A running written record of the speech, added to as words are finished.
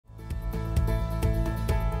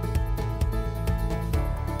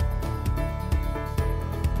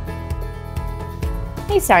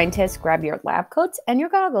Hey scientists, grab your lab coats and your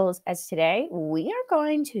goggles as today we are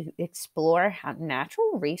going to explore how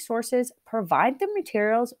natural resources provide the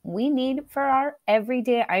materials we need for our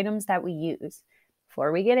everyday items that we use.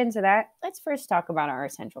 Before we get into that, let's first talk about our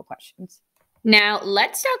essential questions. Now,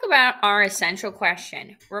 let's talk about our essential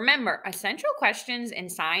question. Remember, essential questions in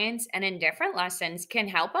science and in different lessons can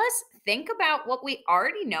help us think about what we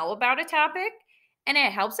already know about a topic, and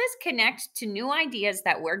it helps us connect to new ideas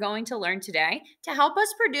that we're going to learn today to help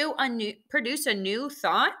us produce a new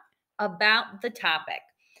thought about the topic.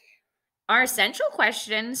 Our essential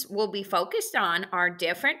questions will be focused on our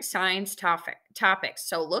different science topics.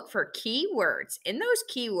 So look for keywords. In those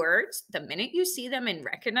keywords, the minute you see them and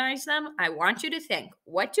recognize them, I want you to think,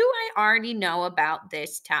 what do I already know about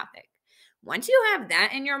this topic? Once you have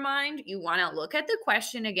that in your mind, you want to look at the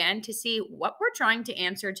question again to see what we're trying to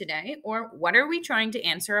answer today or what are we trying to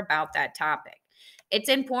answer about that topic. It's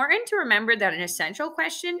important to remember that an essential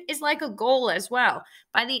question is like a goal as well.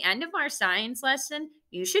 By the end of our science lesson,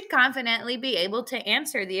 you should confidently be able to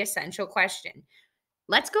answer the essential question.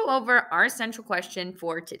 Let's go over our essential question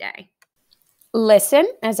for today. Listen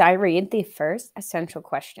as I read the first essential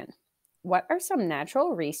question. What are some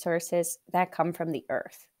natural resources that come from the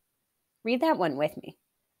earth? Read that one with me.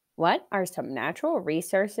 What are some natural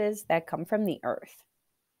resources that come from the earth?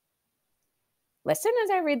 Listen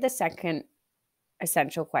as I read the second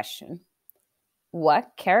essential question.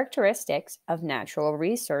 What characteristics of natural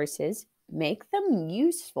resources make them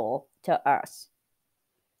useful to us?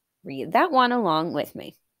 Read that one along with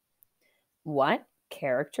me. What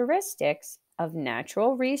characteristics of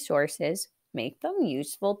natural resources make them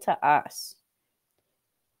useful to us?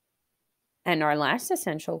 And our last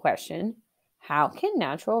essential question, how can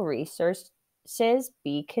natural resources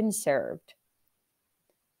be conserved?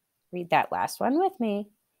 Read that last one with me.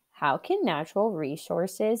 How can natural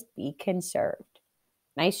resources be conserved?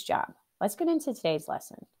 Nice job. Let's get into today's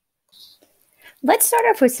lesson. Let's start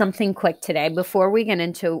off with something quick today before we get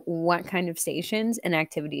into what kind of stations and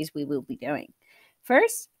activities we will be doing.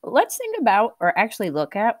 First, let's think about or actually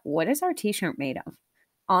look at what is our t-shirt made of.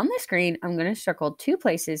 On the screen, I'm going to circle two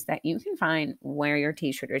places that you can find where your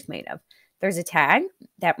t-shirt is made of. There's a tag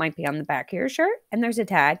that might be on the back of your shirt, and there's a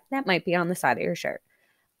tag that might be on the side of your shirt.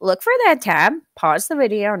 Look for that tab, pause the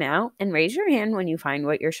video now, and raise your hand when you find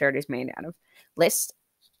what your shirt is made out of. List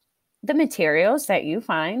the materials that you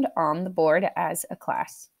find on the board as a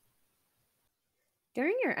class.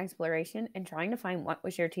 During your exploration and trying to find what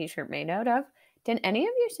was your t-shirt made out of, did any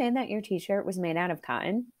of you say that your t-shirt was made out of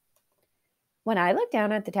cotton? When I look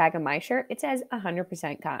down at the tag on my shirt, it says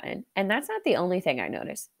 100% cotton, and that's not the only thing I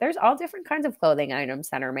noticed. There's all different kinds of clothing items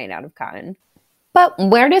that are made out of cotton. But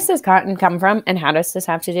where does this cotton come from, and how does this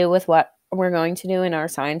have to do with what we're going to do in our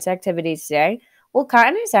science activities today? Well,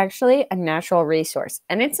 cotton is actually a natural resource,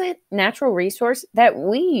 and it's a natural resource that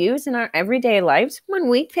we use in our everyday lives when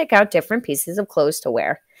we pick out different pieces of clothes to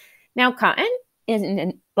wear. Now, cotton,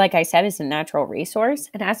 like I said, is a natural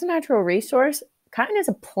resource, and as a natural resource, cotton is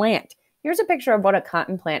a plant. Here's a picture of what a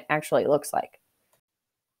cotton plant actually looks like.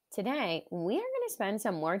 Today, we are going to spend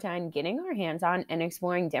some more time getting our hands on and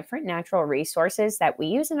exploring different natural resources that we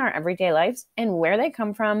use in our everyday lives and where they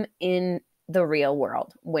come from in the real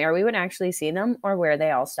world, where we would actually see them or where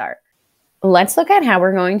they all start. Let's look at how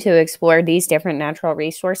we're going to explore these different natural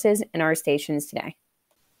resources in our stations today.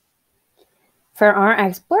 For our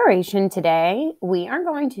exploration today, we are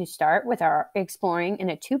going to start with our exploring in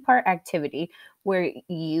a two-part activity where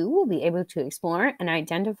you will be able to explore and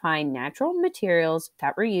identify natural materials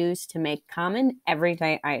that were used to make common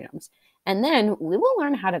everyday items. And then we will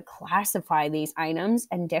learn how to classify these items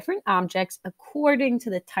and different objects according to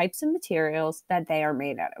the types of materials that they are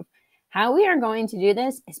made out of. How we are going to do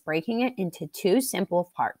this is breaking it into two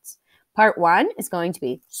simple parts. Part one is going to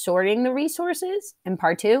be sorting the resources, and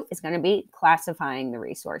part two is going to be classifying the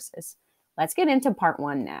resources. Let's get into part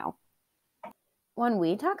one now. When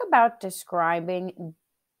we talk about describing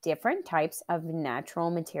different types of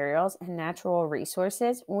natural materials and natural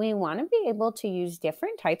resources, we want to be able to use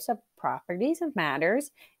different types of properties of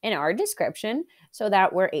matters in our description so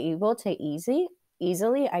that we're able to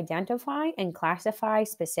easily identify and classify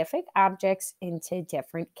specific objects into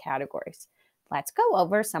different categories. Let's go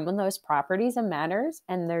over some of those properties of matters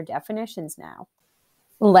and their definitions now.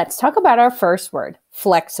 Let's talk about our first word,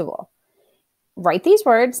 flexible. Write these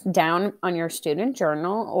words down on your student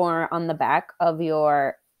journal or on the back of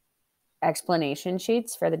your explanation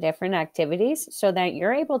sheets for the different activities so that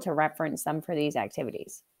you're able to reference them for these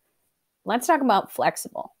activities. Let's talk about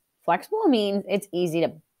flexible. Flexible means it's easy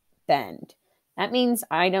to bend. That means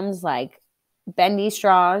items like bendy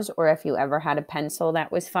straws, or if you ever had a pencil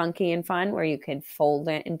that was funky and fun where you could fold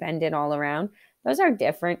it and bend it all around, those are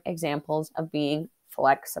different examples of being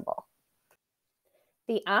flexible.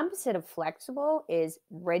 The opposite of flexible is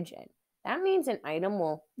rigid. That means an item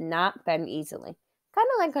will not bend easily, kind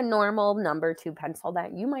of like a normal number 2 pencil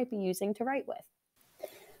that you might be using to write with.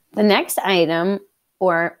 The next item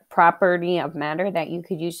or property of matter that you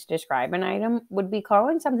could use to describe an item would be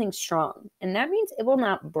calling something strong, and that means it will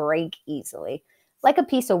not break easily, like a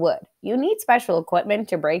piece of wood. You need special equipment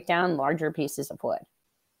to break down larger pieces of wood.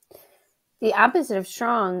 The opposite of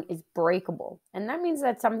strong is breakable, and that means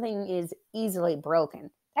that something is easily broken.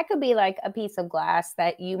 That could be like a piece of glass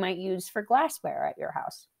that you might use for glassware at your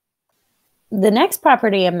house. The next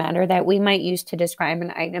property of matter that we might use to describe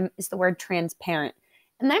an item is the word transparent,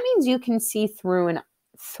 and that means you can see through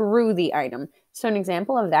the item. So an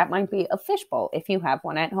example of that might be a fishbowl if you have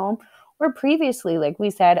one at home, or previously, like we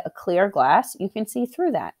said, a clear glass, you can see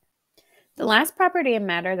through that. The last property of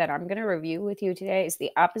matter that I'm going to review with you today is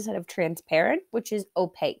the opposite of transparent, which is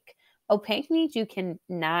opaque. Opaque means you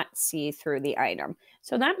cannot see through the item.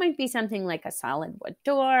 So that might be something like a solid wood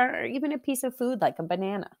door or even a piece of food like a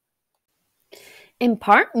banana. In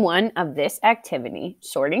part 1 of this activity,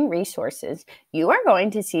 sorting resources, you are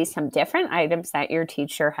going to see some different items that your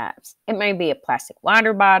teacher has. It might be a plastic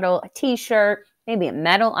water bottle, a t-shirt, maybe a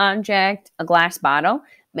metal object, a glass bottle.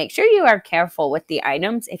 Make sure you are careful with the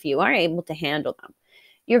items if you are able to handle them.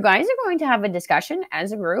 You guys are going to have a discussion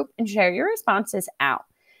as a group and share your responses out.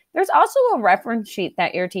 There's also a reference sheet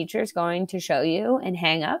that your teacher is going to show you and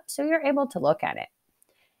hang up so you're able to look at it.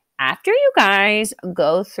 After you guys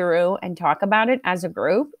go through and talk about it as a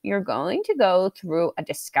group, you're going to go through a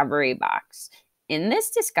discovery box. In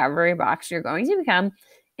this discovery box, you're going to become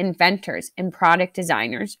inventors and product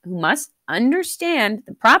designers who must understand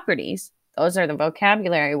the properties, those are the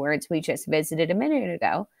vocabulary words we just visited a minute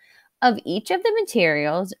ago, of each of the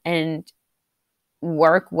materials and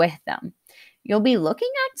work with them. You'll be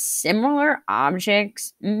looking at similar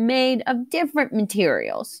objects made of different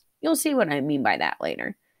materials. You'll see what I mean by that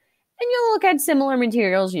later. And you'll look at similar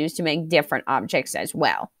materials used to make different objects as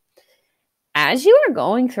well. As you are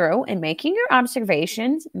going through and making your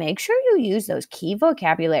observations, make sure you use those key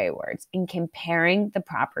vocabulary words in comparing the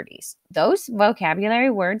properties. Those vocabulary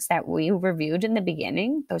words that we reviewed in the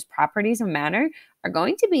beginning, those properties of matter, are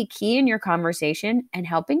going to be key in your conversation and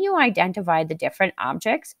helping you identify the different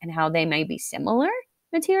objects and how they may be similar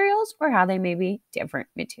materials or how they may be different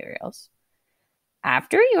materials.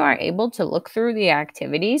 After you are able to look through the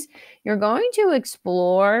activities, you're going to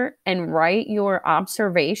explore and write your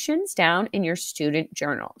observations down in your student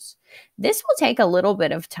journals. This will take a little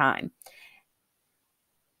bit of time.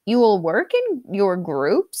 You will work in your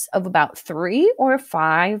groups of about 3 or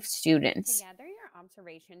 5 students to gather your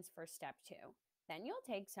observations for step 2. Then you'll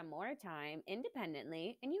take some more time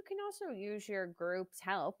independently, and you can also use your group's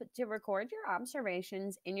help to record your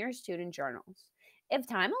observations in your student journals. If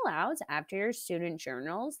time allows, after your student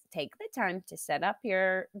journals, take the time to set up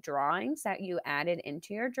your drawings that you added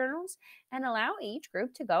into your journals and allow each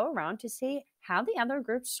group to go around to see how the other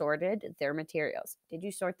group sorted their materials. Did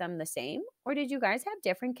you sort them the same, or did you guys have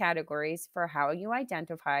different categories for how you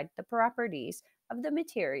identified the properties of the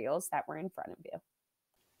materials that were in front of you?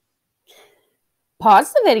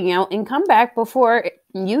 Pause the video and come back before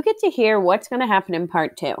you get to hear what's going to happen in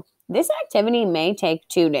part 2. This activity may take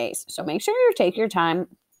 2 days, so make sure you take your time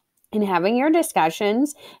in having your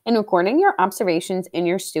discussions and recording your observations in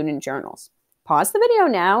your student journals. Pause the video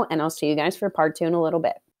now, and I'll see you guys for part 2 in a little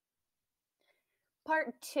bit.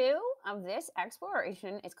 Part 2 of this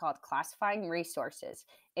exploration is called classifying resources.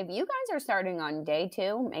 If you guys are starting on day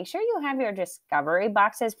 2, make sure you have your discovery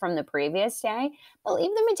boxes from the previous day, but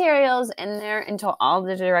leave the materials in there until all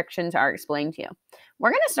the directions are explained to you.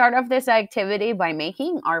 We're going to start off this activity by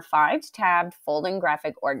making our 5-tabbed folding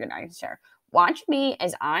graphic organizer. Watch me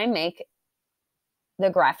as I make the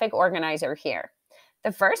graphic organizer here.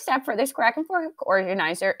 The first step for this graphic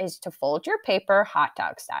organizer is to fold your paper hot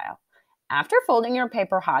dog style. After folding your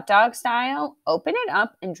paper hot dog style, open it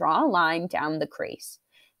up and draw a line down the crease.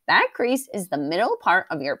 That crease is the middle part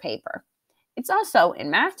of your paper. It's also, in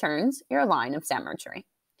math terms, your line of symmetry.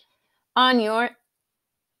 On your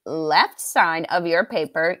left side of your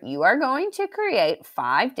paper, you are going to create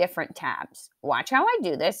 5 different tabs. Watch how I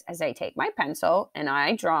do this as I take my pencil and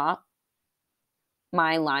I draw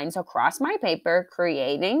my lines across my paper,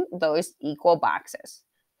 creating those equal boxes.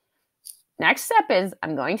 Next step is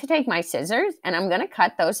I'm going to take my scissors and I'm going to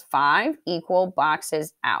cut those 5 equal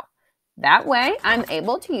boxes out. That way, I'm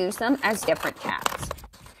able to use them as different tabs.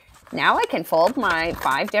 Now I can fold my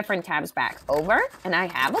 5 different tabs back over, and I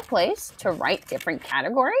have a place to write different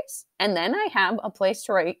categories, and then I have a place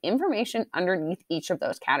to write information underneath each of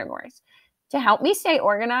those categories. To help me stay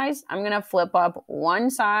organized, I'm going to flip up one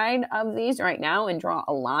side of these right now and draw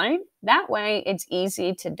a line. That way it's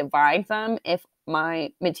easy to divide them if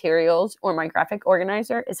my materials or my graphic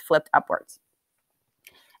organizer is flipped upwards.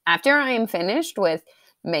 After I am finished with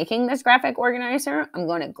making this graphic organizer, I'm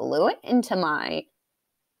going to glue it into my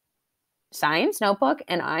science notebook,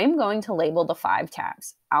 and I'm going to label the 5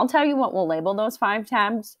 tabs. I'll tell you what we'll label those 5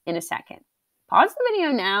 tabs in a second. Pause the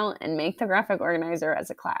video now and make the graphic organizer as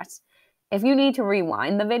a class. If you need to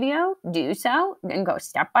rewind the video, do so and go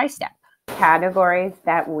step by step. Categories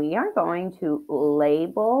that we are going to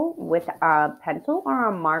label with a pencil or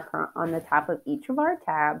a marker on the top of each of our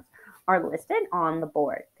tabs are listed on the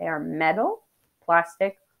board. They are metal,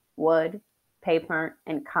 plastic, wood, paper,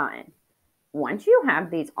 and cotton. Once you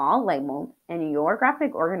have these all labeled and your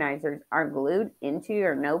graphic organizers are glued into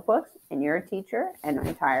your notebooks and your teacher and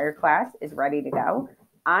entire class is ready to go,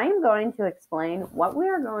 I'm going to explain what we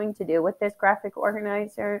are going to do with this graphic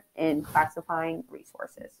organizer in classifying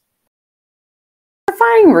resources.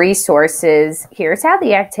 Classifying resources, here's how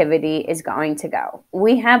the activity is going to go.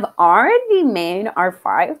 We have already made our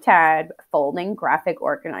 5-tab folding graphic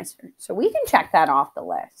organizer, so we can check that off the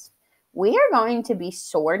list. We are going to be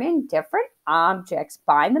sorting different objects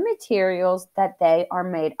by the materials that they are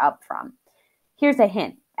made up from. Here's a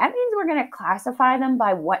hint. That means we're going to classify them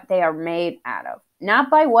by what they are made out of, not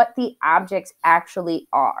by what the objects actually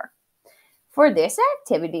are. For this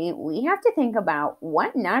activity, we have to think about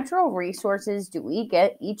what natural resources do we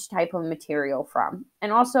get each type of material from,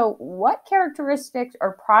 and also what characteristics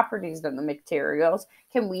or properties of the materials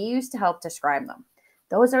can we use to help describe them.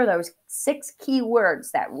 Those are those 6 key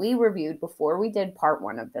words that we reviewed before we did part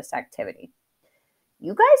 1 of this activity.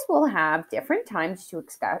 You guys will have different times to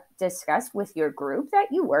discuss with your group that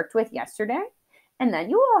you worked with yesterday, and then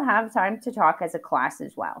you will have time to talk as a class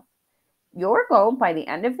as well. Your goal by the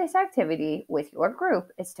end of this activity with your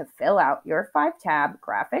group is to fill out your 5-tab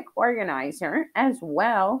graphic organizer as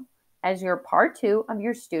well as your part 2 of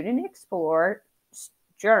your Student Explorer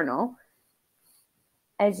journal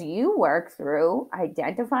as you work through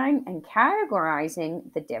identifying and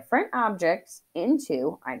categorizing the different objects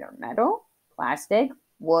into either metal, plastic,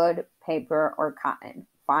 wood, paper, or cotton,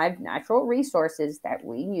 5 natural resources that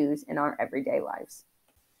we use in our everyday lives.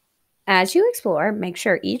 As you explore, make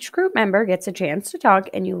sure each group member gets a chance to talk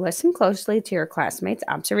and you listen closely to your classmates'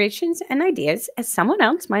 observations and ideas, as someone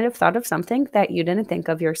else might have thought of something that you didn't think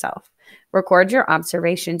of yourself. Record your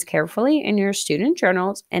observations carefully in your student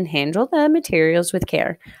journals and handle the materials with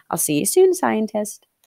care. I'll see you soon, scientists.